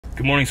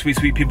Good morning, sweet,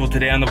 sweet people.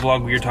 Today on the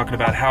vlog, we are talking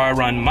about how I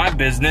run my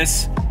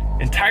business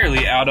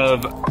entirely out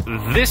of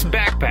this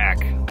backpack.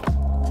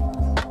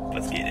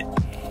 Let's get it.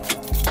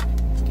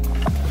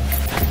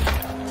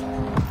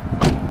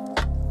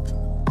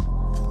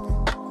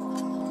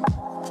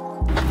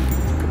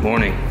 Good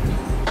morning.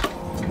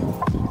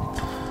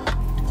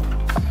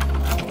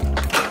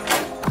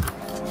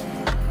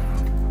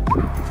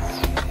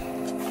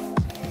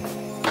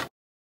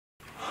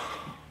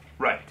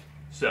 Right,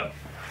 so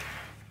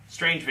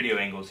strange video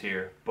angles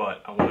here,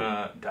 but I want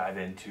to dive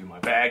into my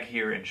bag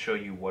here and show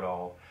you what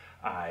all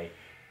I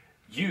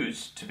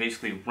use to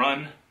basically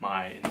run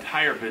my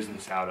entire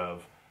business out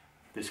of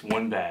this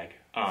one bag.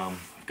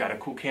 I've got a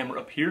cool camera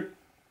up here,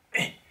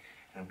 and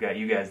I've got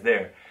you guys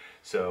there.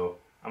 So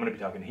I'm going to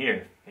be talking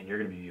here, and you're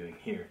going to be viewing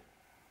here.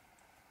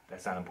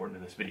 That's not important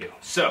to this video.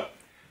 So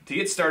to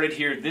get started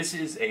here, this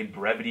is a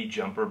Brevity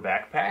Jumper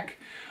backpack.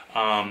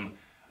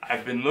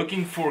 I've been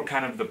looking for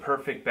kind of the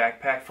perfect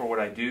backpack for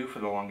what I do for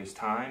the longest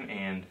time,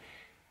 and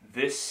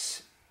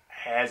this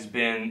has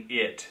been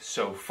it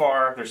so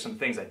far. There's some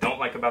things I don't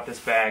like about this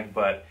bag,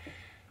 but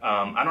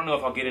I don't know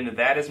if I'll get into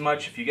that as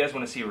much. If you guys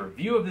want to see a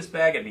review of this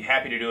bag, I'd be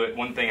happy to do it.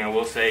 One thing I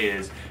will say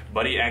is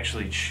Buddy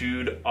actually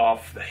chewed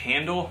off the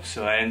handle,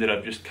 so I ended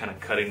up just kind of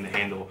cutting the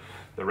handle,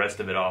 the rest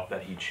of it off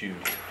that he chewed.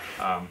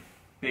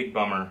 Big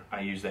bummer. I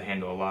use the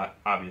handle a lot,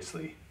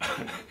 obviously.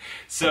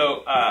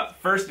 So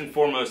first and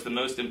foremost, the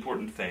most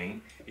important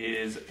thing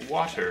is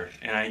water.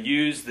 And I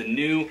use the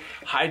new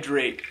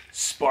Hydrate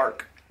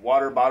Spark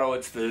water bottle.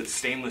 It's the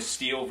stainless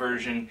steel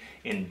version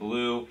in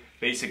blue.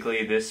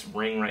 Basically, this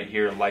ring right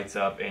here lights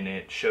up and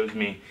it shows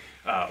me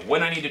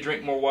when I need to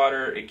drink more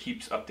water. It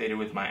keeps updated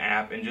with my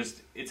app, and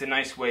just it's a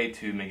nice way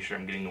to make sure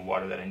I'm getting the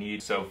water that I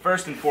need. So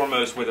first and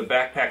foremost, with a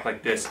backpack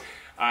like this,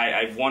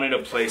 I wanted a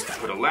place to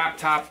put a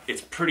laptop.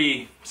 It's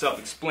pretty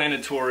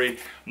self-explanatory.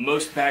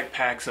 Most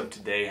backpacks of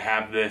today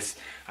have this.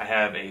 I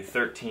have a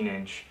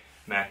 13-inch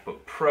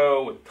MacBook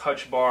Pro with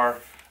touch bar.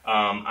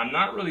 I'm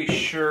not really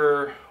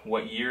sure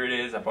what year it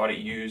is. I bought it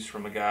used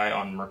from a guy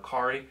on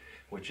Mercari,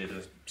 which is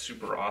a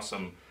super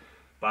awesome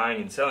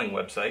buying and selling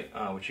website,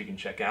 which you can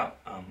check out.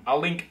 I'll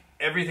link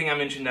everything I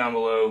mentioned down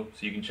below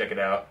so you can check it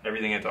out.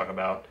 Everything I talk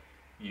about,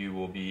 you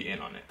will be in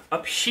on it.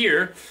 Up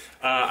here,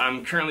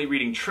 I'm currently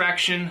reading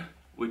Traction,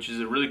 which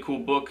is a really cool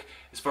book.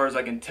 As far as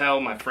I can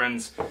tell, my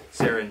friends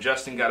Sarah and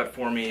Justin got it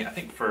for me, I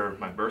think for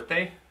my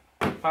birthday,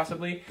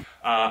 possibly.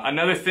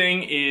 Another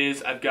thing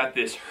is I've got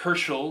this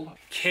Herschel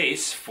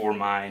case for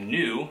my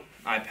new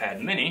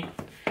iPad mini,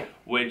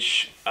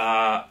 which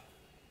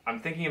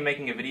I'm thinking of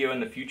making a video in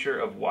the future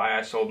of why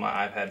I sold my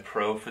iPad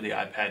Pro for the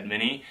iPad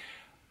mini.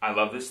 I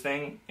love this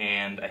thing,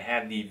 and I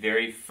had the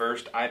very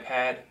first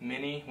iPad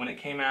mini when it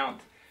came out,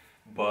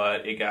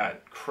 but it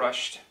got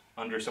crushed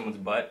under someone's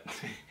butt.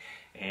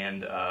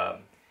 And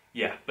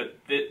yeah, but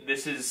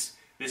this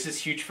is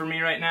huge for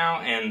me right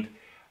now, and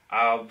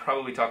I'll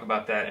probably talk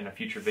about that in a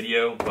future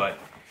video. But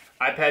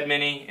iPad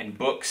mini and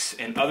books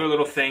and other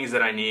little things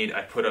that I need,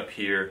 I put up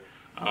here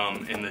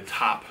in the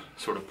top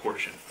sort of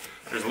portion.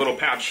 There's a little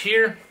pouch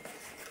here,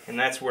 and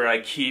that's where I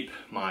keep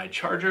my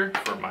charger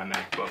for my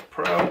MacBook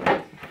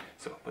Pro.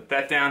 So I'll put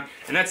that down,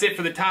 and that's it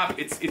for the top.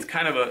 It's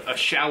kind of a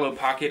shallow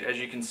pocket, as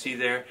you can see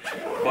there.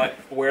 But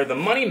where the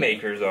money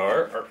makers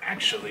are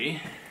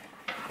actually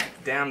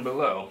down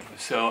below,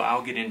 so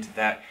I'll get into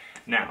that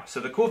now. So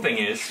the cool thing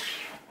is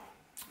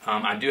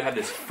I do have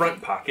this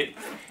front pocket,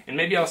 and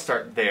maybe I'll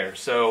start there.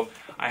 So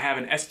I have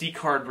an SD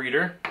card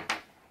reader,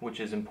 which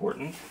is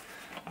important.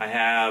 I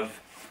have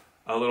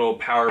a little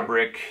power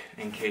brick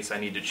in case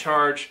I need to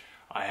charge.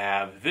 I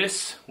have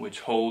this, which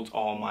holds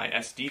all my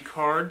SD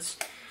cards.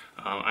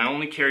 I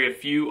only carry a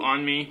few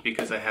on me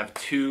because I have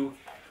two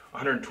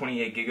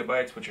 128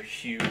 gigabytes, which are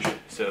huge,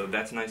 so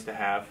that's nice to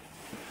have.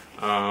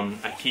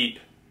 I keep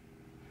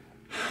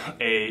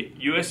a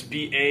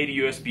USB-A to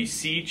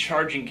USB-C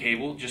charging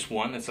cable, just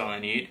one, that's all I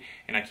need,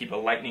 and I keep a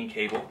lightning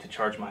cable to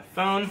charge my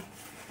phone.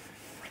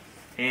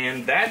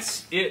 And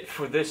that's it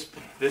for this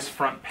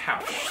front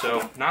pouch.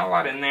 So not a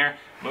lot in there,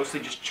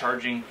 mostly just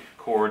charging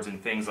cords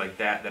and things like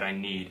that I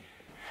need.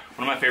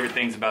 One of my favorite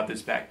things about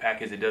this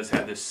backpack is it does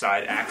have this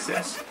side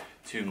access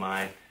to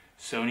my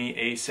Sony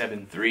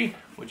a7 III,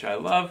 which I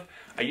love.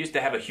 I used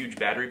to have a huge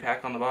battery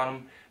pack on the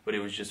bottom, but it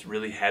was just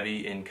really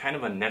heavy and kind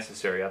of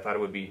unnecessary. I thought it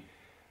would be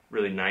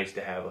really nice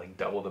to have like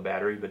double the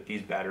battery, but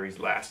these batteries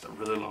last a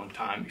really long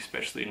time,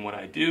 especially in what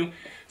I do.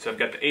 So I've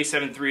got the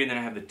a7 III, and then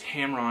I have the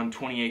Tamron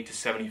 28 to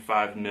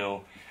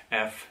 75mm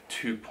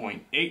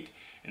f2.8,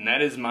 and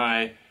that is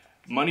my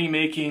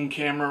money-making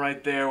camera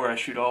right there, where I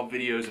shoot all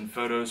videos and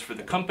photos for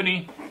the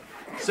company.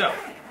 So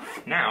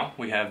now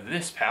we have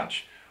this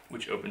pouch,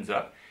 which opens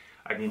up.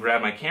 I can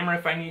grab my camera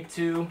if I need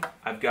to.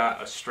 I've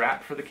got a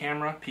strap for the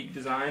camera, Peak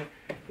Design.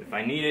 If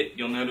I need it,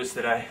 you'll notice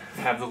that I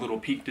have the little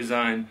Peak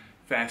Design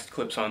fast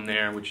clips on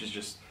there, which is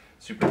just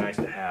super nice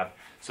to have.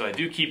 So I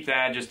do keep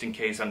that just in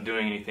case I'm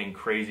doing anything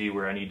crazy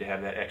where I need to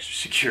have that extra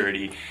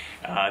security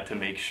to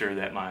make sure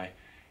that my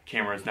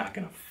camera is not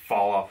going to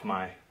fall off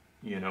my,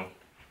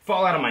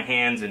 fall out of my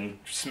hands and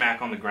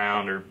smack on the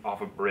ground or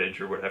off a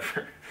bridge or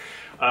whatever.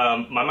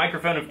 My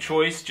microphone of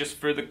choice, just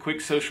for the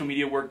quick social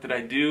media work that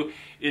I do,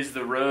 is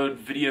the Rode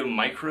Video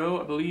Micro,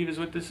 I believe is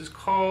what this is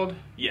called.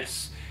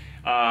 Yes.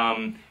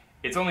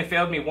 It's only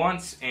failed me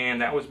once,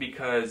 and that was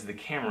because the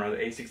camera, the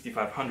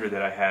A6500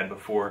 that I had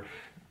before,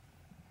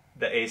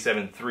 the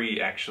A7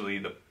 III, actually,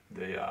 the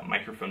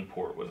microphone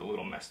port was a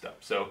little messed up.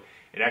 So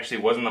it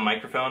actually wasn't the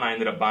microphone. I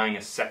ended up buying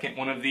a second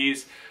one of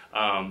these,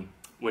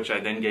 which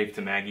I then gave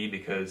to Maggie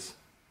because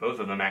both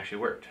of them actually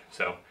worked.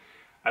 So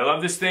I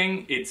love this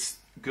thing. It's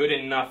good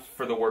enough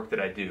for the work that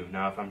I do.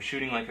 Now, if I'm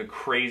shooting like a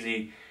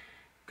crazy,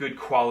 good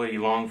quality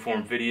long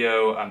form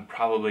video, I'm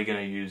probably going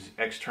to use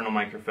external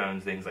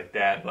microphones, things like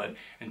that. But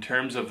in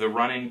terms of the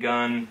run and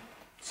gun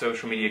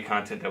social media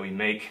content that we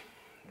make,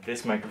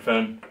 this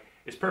microphone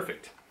is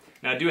perfect.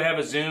 Now, I do have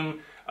a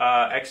Zoom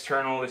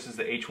external. This is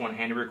the H1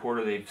 handy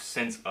recorder. They've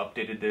since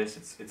updated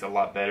this. It's a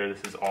lot better.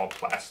 This is all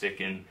plastic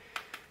and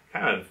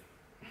kind of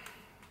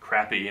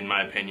crappy in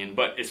my opinion.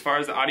 But as far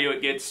as the audio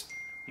it gets,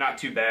 not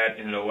too bad,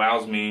 and it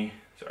allows me,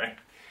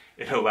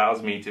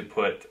 to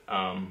put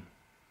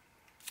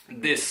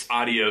this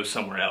audio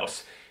somewhere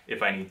else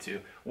if I need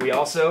to. We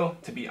also,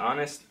 to be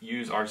honest,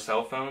 use our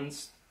cell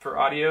phones for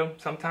audio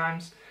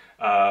sometimes,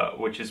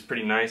 which is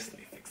pretty nice. Let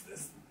me fix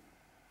this.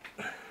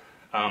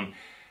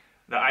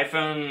 The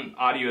iPhone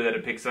audio that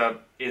it picks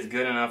up is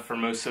good enough for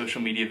most social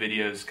media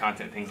videos,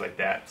 content, things like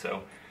that.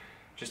 So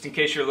just in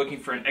case you're looking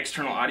for an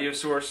external audio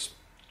source,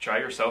 try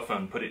your cell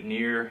phone. Put it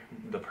near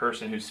the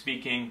person who's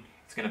speaking.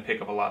 It's going to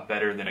pick up a lot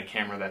better than a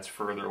camera that's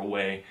further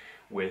away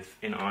with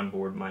an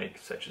onboard mic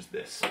such as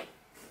this.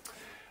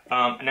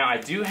 Now I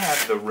do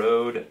have the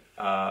Rode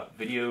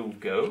Video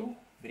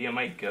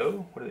Mic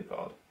Go. What are they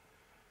called?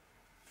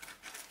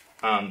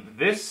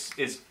 This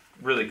is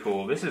really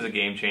cool. This is a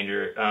game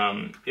changer.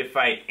 If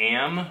I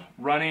am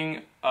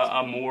running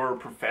a more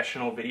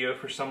professional video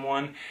for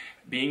someone,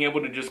 being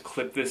able to just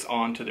clip this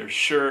onto their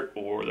shirt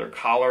or their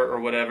collar or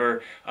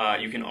whatever,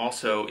 you can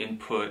also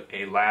input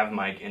a lav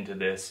mic into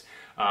this.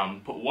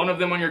 Put one of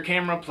them on your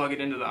camera, plug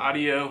it into the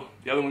audio,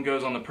 the other one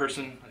goes on the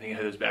person. I think I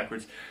had this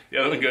backwards. The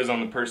other one goes on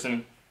the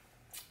person.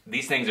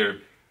 These things are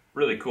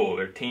really cool.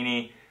 They're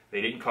teeny, they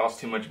didn't cost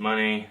too much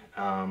money.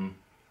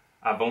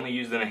 I've only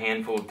used them a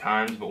handful of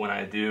times, but when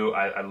I do,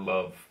 I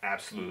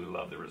absolutely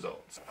love the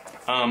results.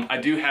 I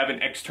do have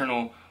an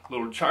external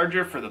little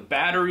charger for the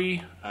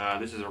battery.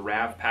 This is a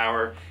RAV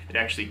Power. It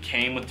actually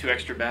came with 2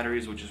 extra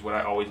batteries, which is what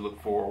I always look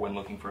for when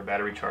looking for a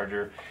battery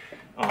charger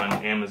on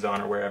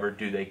Amazon or wherever.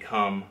 Do they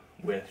come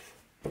with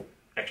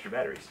extra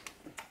batteries?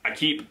 I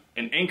keep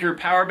an Anker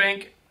power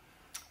bank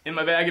in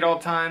my bag at all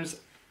times.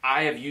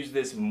 I have used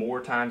this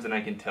more times than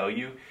I can tell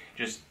you.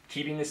 Just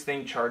keeping this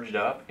thing charged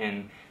up,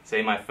 and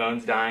say my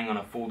phone's dying on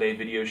a full day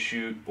video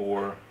shoot,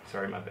 or,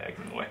 sorry my bag's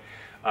in the way,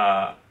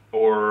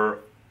 or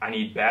I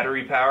need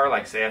battery power,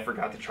 like say I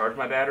forgot to charge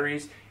my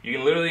batteries, you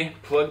can literally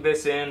plug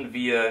this in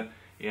via,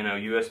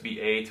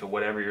 USB-A to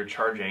whatever you're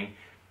charging,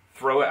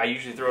 throw it, I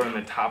usually throw it in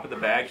the top of the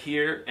bag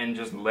here, and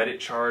just let it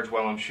charge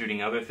while I'm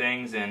shooting other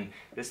things, and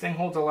this thing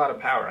holds a lot of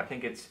power. I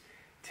think it's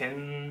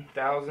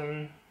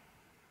 10,000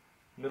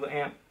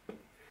 milliamp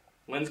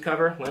lens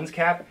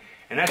cap,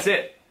 and that's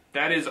it.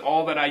 That is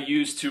all that I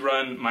use to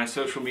run my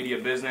social media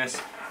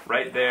business,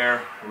 right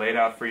there, laid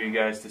out for you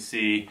guys to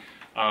see.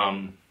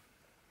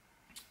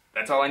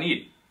 That's all I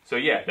need. So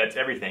yeah, that's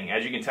everything.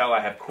 As you can tell, I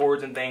have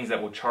cords and things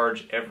that will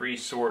charge every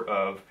sort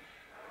of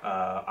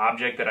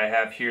object that I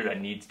have here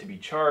that needs to be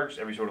charged,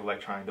 every sort of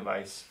electronic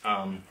device.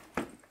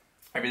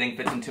 Everything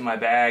fits into my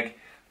bag.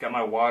 I've got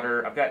my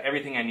water. I've got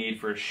everything I need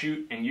for a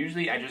shoot, and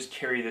usually I just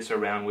carry this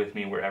around with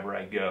me wherever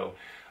I go.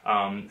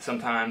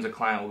 Sometimes a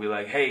client will be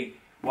like, hey,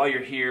 while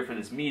you're here for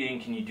this meeting,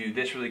 can you do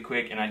this really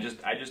quick? And I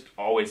just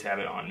always have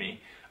it on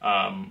me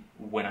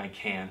when I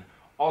can.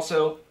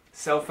 Also,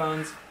 cell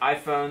phones,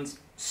 iPhones,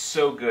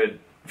 so good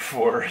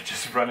for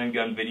just run and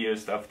gun video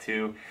stuff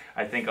too.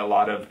 I think a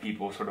lot of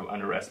people sort of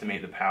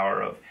underestimate the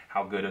power of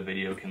how good a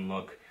video can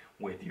look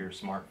with your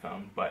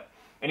smartphone. But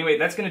anyway,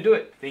 that's going to do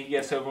it. Thank you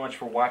guys so much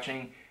for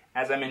watching.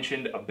 As I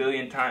mentioned a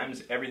billion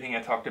times, everything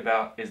I talked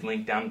about is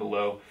linked down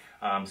below,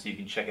 so you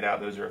can check it out.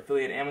 Those are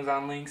affiliate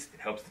Amazon links.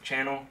 It helps the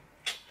channel.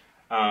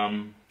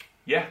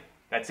 Yeah,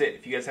 that's it.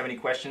 If you guys have any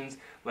questions,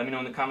 let me know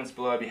in the comments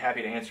below. I'd be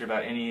happy to answer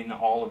about any and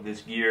all of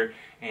this gear.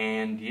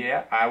 And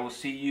yeah, I will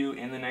see you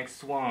in the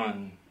next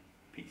one.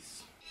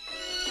 Peace.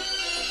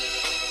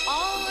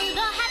 All the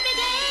happy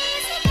days.